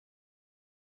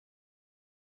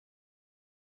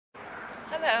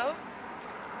Hello.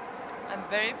 I'm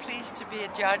very pleased to be a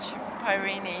judge of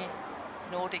Peirene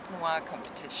Nordic Noir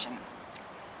competition.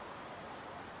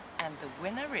 And the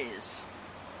winner is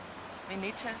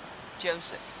Minita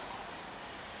Joseph.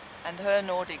 And her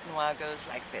Nordic Noir goes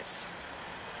like this.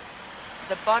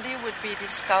 The body would be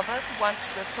discovered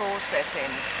once the thaw set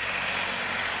in.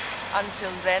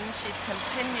 Until then she'd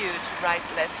continue to write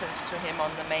letters to him on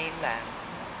the mainland.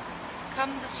 Come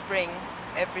the spring,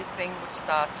 everything would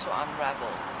start to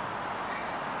unravel.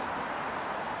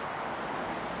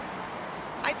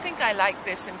 I think I like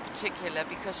this in particular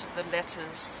because of the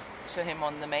letters to him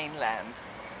on the mainland,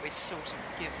 which sort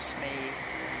of gives me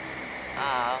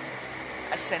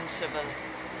a sense of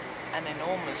an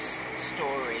enormous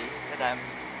story that I'm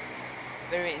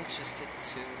very interested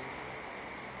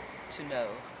to know.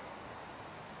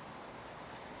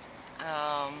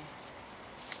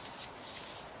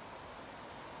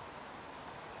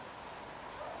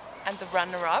 And the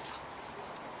runner-up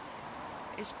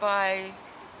is by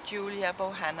Julia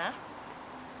Bohanna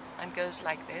and goes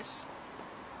like this.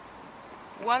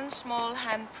 One small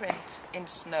handprint in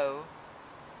snow,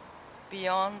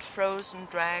 beyond frozen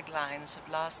drag lines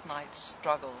of last night's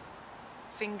struggle,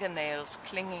 fingernails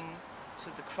clinging to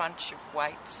the crunch of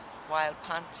white while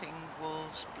panting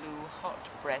wolves blew hot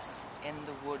breath in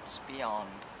the woods beyond.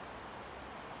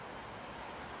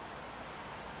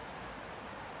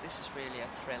 This is really a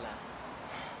thriller.